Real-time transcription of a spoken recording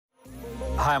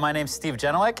Hi, my name's Steve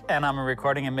Genowick, and I'm a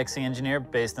recording and mixing engineer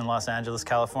based in Los Angeles,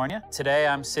 California. Today,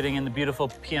 I'm sitting in the beautiful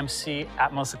PMC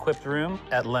Atmos-equipped room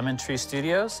at Lemon Tree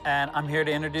Studios, and I'm here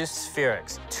to introduce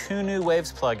Spherix, 2 new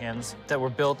Waves plugins that were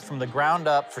built from the ground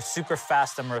up for super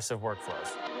fast immersive workflows.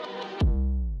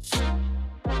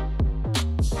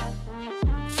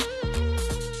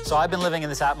 So I've been living in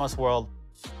this Atmos world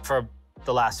for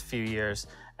the last few years,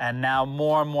 and now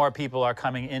more and more people are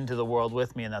coming into the world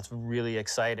with me, and that's really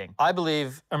exciting. I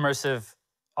believe immersive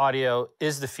audio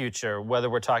is the future, whether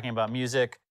we're talking about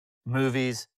music,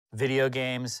 movies, video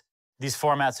games. These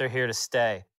formats are here to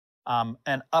stay.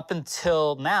 And up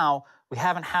until now, we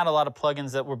haven't had a lot of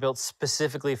plugins that were built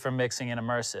specifically for mixing and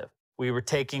immersive. We were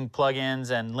taking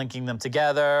plugins and linking them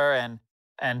together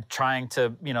and trying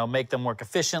to, make them work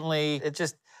efficiently. It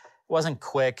just wasn't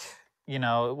quick. It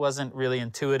wasn't really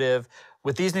intuitive.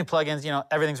 With these new plugins,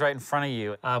 everything's right in front of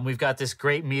you. We've got this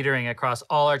great metering across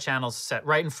all our channels set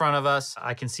right in front of us.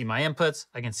 I can see my inputs,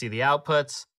 I can see the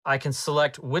outputs. I can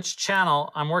select which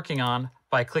channel I'm working on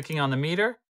by clicking on the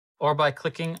meter or by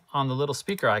clicking on the little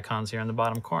speaker icons here in the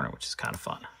bottom corner, which is kind of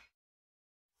fun.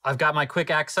 I've got my quick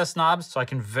access knobs, so I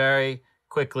can very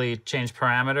quickly change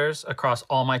parameters across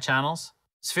all my channels.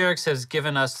 Spherix has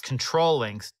given us control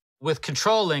links. With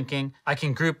control linking, I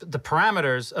can group the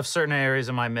parameters of certain areas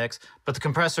of my mix, but the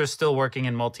compressor is still working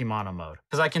in multi-mono mode.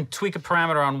 Because I can tweak a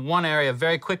parameter on one area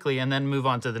very quickly and then move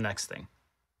on to the next thing.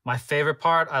 My favorite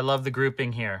part, I love the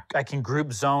grouping here. I can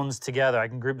group zones together. I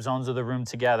can group zones of the room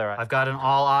together. I've got an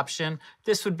all option.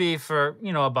 This would be for,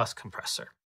 a bus compressor.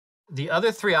 The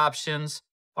other 3 options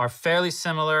are fairly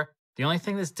similar. The only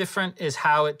thing that's different is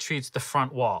how it treats the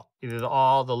front wall. Either the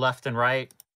all, the left and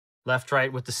right, left,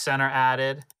 right with the center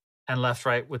added, and left,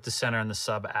 right with the center and the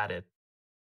sub added.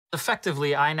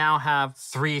 Effectively, I now have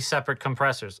 3 separate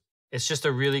compressors. It's just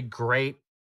a really great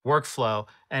workflow,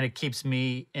 and it keeps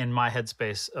me in my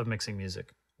headspace of mixing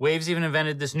music. Waves even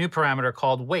invented this new parameter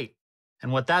called weight.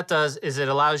 And what that does is it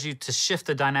allows you to shift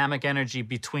the dynamic energy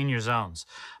between your zones.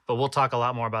 But we'll talk a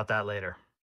lot more about that later.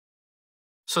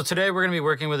 So today we're gonna be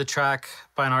working with a track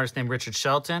by an artist named Richard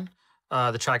Shelton.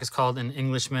 The track is called An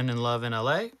Englishman in Love in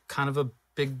LA, kind of a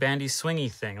big bandy swingy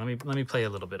thing. Let me play a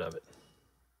little bit of it.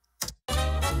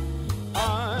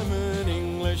 I'm an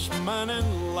Englishman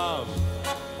in love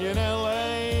in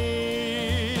LA.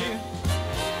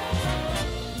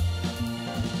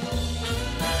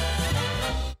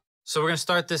 So we're gonna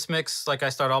start this mix like I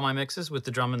start all my mixes with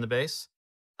the drum and the bass.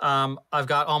 I've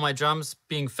got all my drums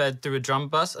being fed through a drum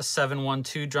bus, a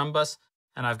 712 drum bus,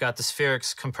 and I've got the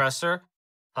Spherix compressor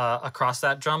across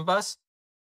that drum bus.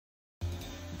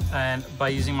 And by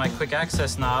using my quick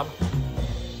access knob,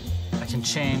 I can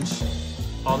change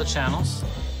all the channels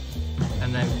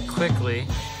and then quickly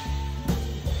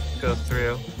go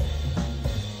through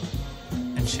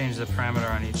and change the parameter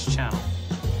on each channel.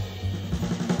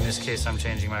 In this case, I'm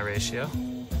changing my ratio.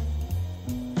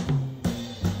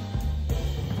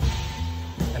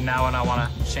 And now when I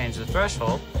want to change the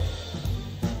threshold,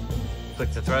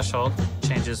 click the threshold,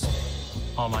 changes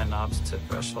all my knobs to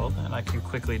threshold, and I can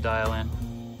quickly dial in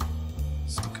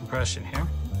some compression here.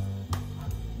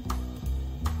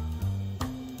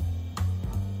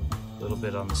 A little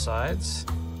bit on the sides.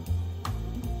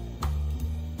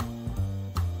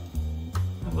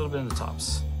 A little bit in the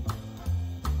tops.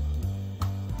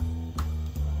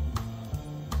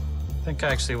 I think I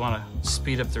actually want to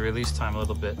speed up the release time a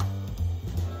little bit.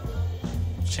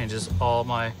 Changes all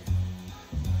my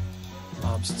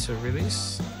knobs to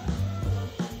release.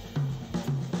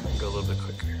 Go a little bit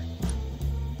quicker.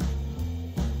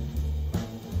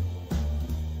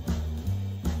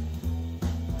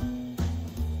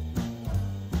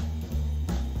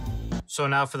 So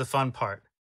now for the fun part.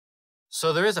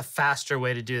 So there is a faster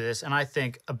way to do this, and I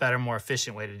think a better, more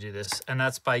efficient way to do this, and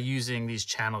that's by using these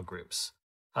channel groups.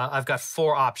 I've got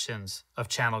 4 options of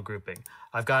channel grouping.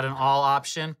 I've got an all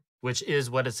option, which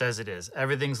is what it says it is.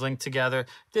 Everything's linked together.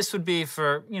 This would be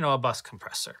for, a bus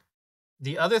compressor.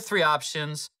 The other 3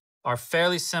 options are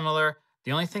fairly similar.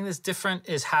 The only thing that's different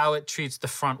is how it treats the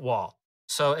front wall.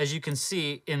 So as you can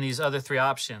see in these other 3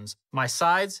 options, my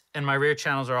sides and my rear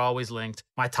channels are always linked.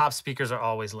 My top speakers are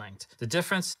always linked. The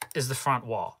difference is the front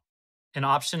wall. In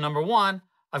option number 1,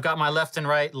 I've got my left and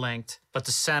right linked, but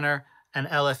the center and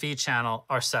LFE channel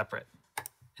are separate.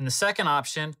 In the second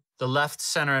option, the left,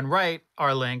 center, and right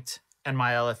are linked, and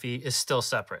my LFE is still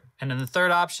separate. And in the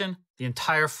third option, the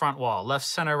entire front wall, left,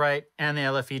 center, right, and the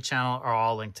LFE channel are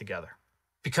all linked together.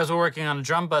 Because we're working on a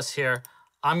drum bus here,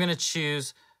 I'm gonna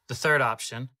choose the third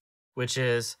option, which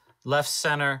is left,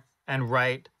 center, and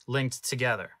right linked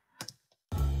together.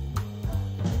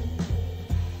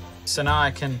 So now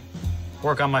I can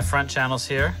Work on my front channels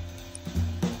here.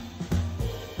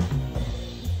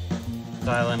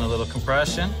 Dial in a little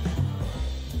compression.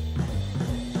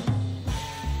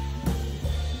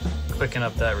 Quicken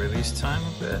up that release time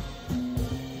a bit.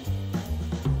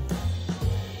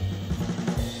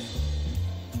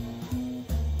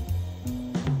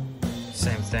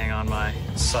 Same thing on my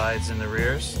sides and the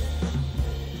rears.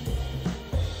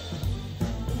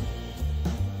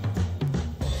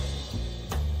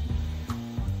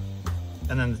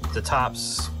 And then the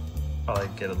tops probably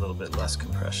get a little bit less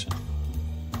compression.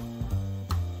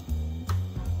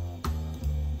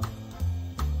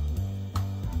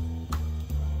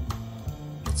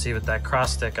 See, with that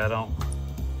cross stick, I don't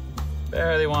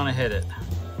barely want to hit it.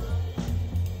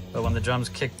 But when the drums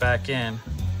kick back in,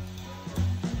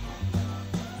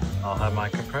 I'll have my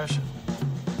compression.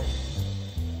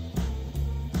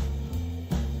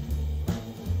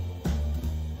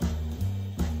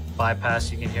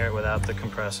 Bypass, you can hear it without the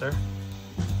compressor.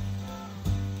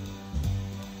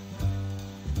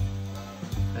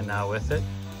 And now with it,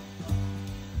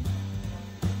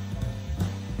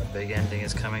 the big ending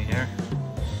is coming here.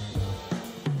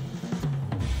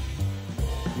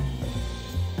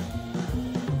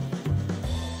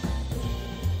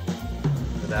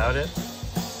 Without it,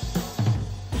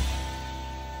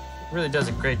 really does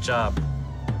a great job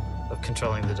of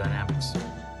controlling the dynamics.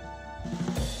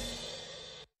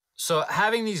 So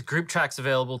having these group tracks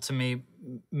available to me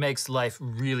makes life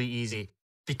really easy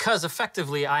because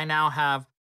effectively I now have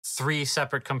 3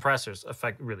 separate compressors,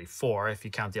 really 4 if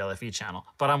you count the LFE channel,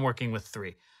 but I'm working with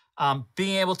 3.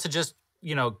 Being able to just,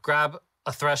 grab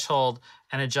a threshold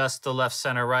and adjust the left,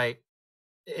 center, right,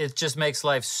 it just makes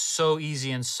life so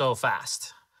easy and so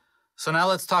fast. So now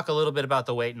let's talk a little bit about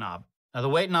the weight knob. Now the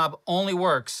weight knob only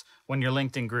works when you're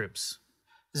linked in groups.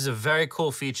 This is a very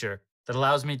cool feature that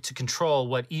allows me to control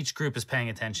what each group is paying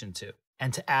attention to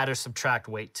and to add or subtract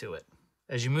weight to it.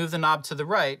 As you move the knob to the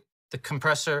right, the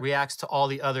compressor reacts to all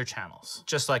the other channels,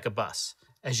 just like a bus.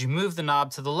 As you move the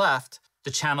knob to the left,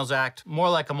 the channels act more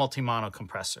like a multi-mono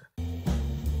compressor.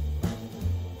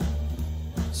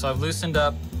 So I've loosened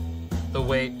up the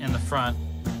weight in the front,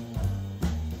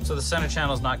 so the center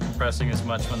channel is not compressing as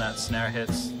much when that snare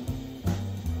hits.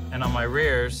 And on my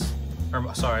rears,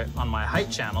 on my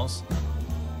height channels,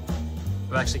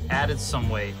 I've actually added some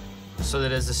weight so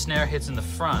that as the snare hits in the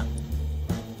front,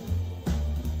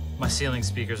 my ceiling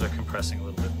speakers are compressing a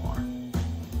little bit more.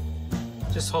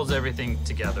 Just holds everything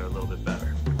together a little bit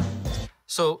better.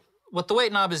 So what the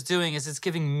weight knob is doing is it's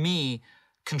giving me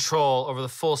control over the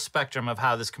full spectrum of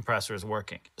how this compressor is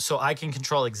working. So I can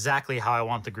control exactly how I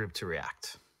want the group to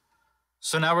react.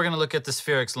 So now we're gonna look at the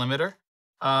Spherix limiter.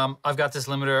 I've got this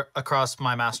limiter across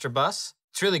my master bus.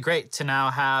 It's really great to now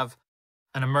have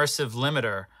an immersive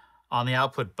limiter on the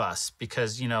output bus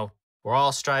because, we're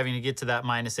all striving to get to that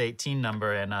 -18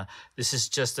 number, and this is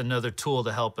just another tool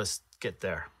to help us get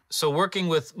there. So working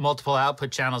with multiple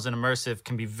output channels in Immersive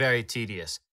can be very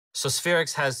tedious. So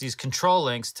Spherix has these control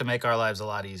links to make our lives a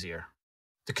lot easier.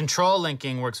 The control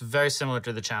linking works very similar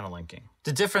to the channel linking.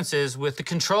 The difference is with the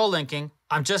control linking,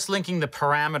 I'm just linking the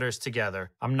parameters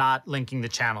together. I'm not linking the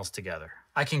channels together.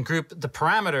 I can group the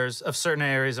parameters of certain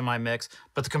areas of my mix,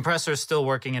 but the compressor is still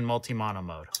working in multi-mono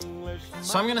mode.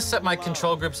 So I'm gonna set my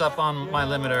control groups up on my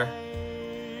limiter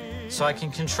so I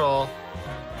can control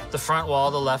the front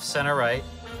wall, the left, center, right.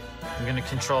 I'm gonna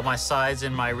control my sides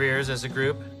and my rears as a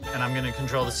group, and I'm gonna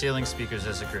control the ceiling speakers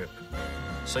as a group.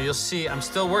 So you'll see I'm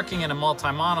still working in a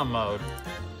multi-mono mode,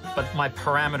 but my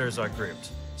parameters are grouped.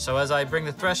 So as I bring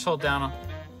the threshold down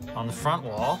on the front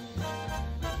wall,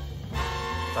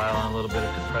 dial in a little bit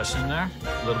of compression there,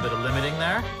 a little bit of limiting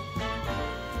there.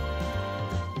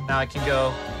 Now I can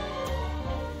go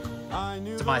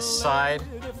to my side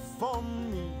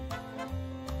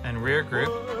and rear group,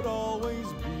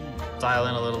 dial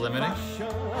in a little limiting.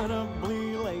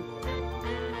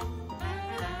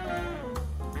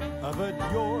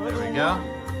 There we go.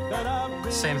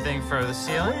 Same thing for the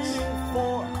ceilings.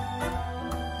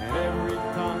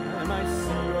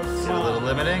 See a little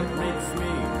limiting.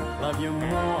 Love you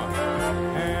more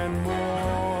and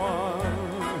more.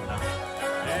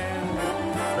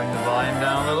 Bring the volume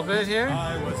down a little bit here.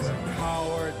 I was a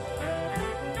coward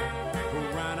who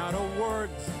ran out of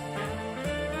words.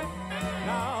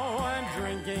 Now I'm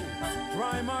drinking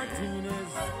dry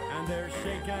martinis and they're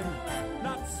shaken,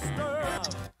 not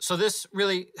stirred. So this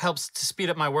really helps to speed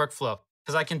up my workflow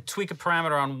because I can tweak a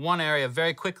parameter on one area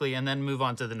very quickly and then move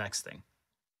on to the next thing.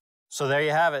 So there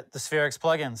you have it, the Spherix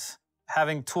plugins.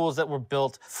 Having tools that were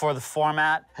built for the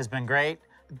format has been great.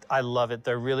 I love it.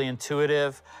 They're really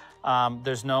intuitive.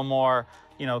 There's no more,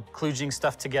 you know, kludging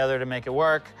stuff together to make it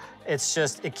work. It's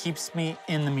just, it keeps me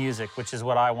in the music, which is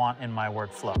what I want in my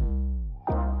workflow.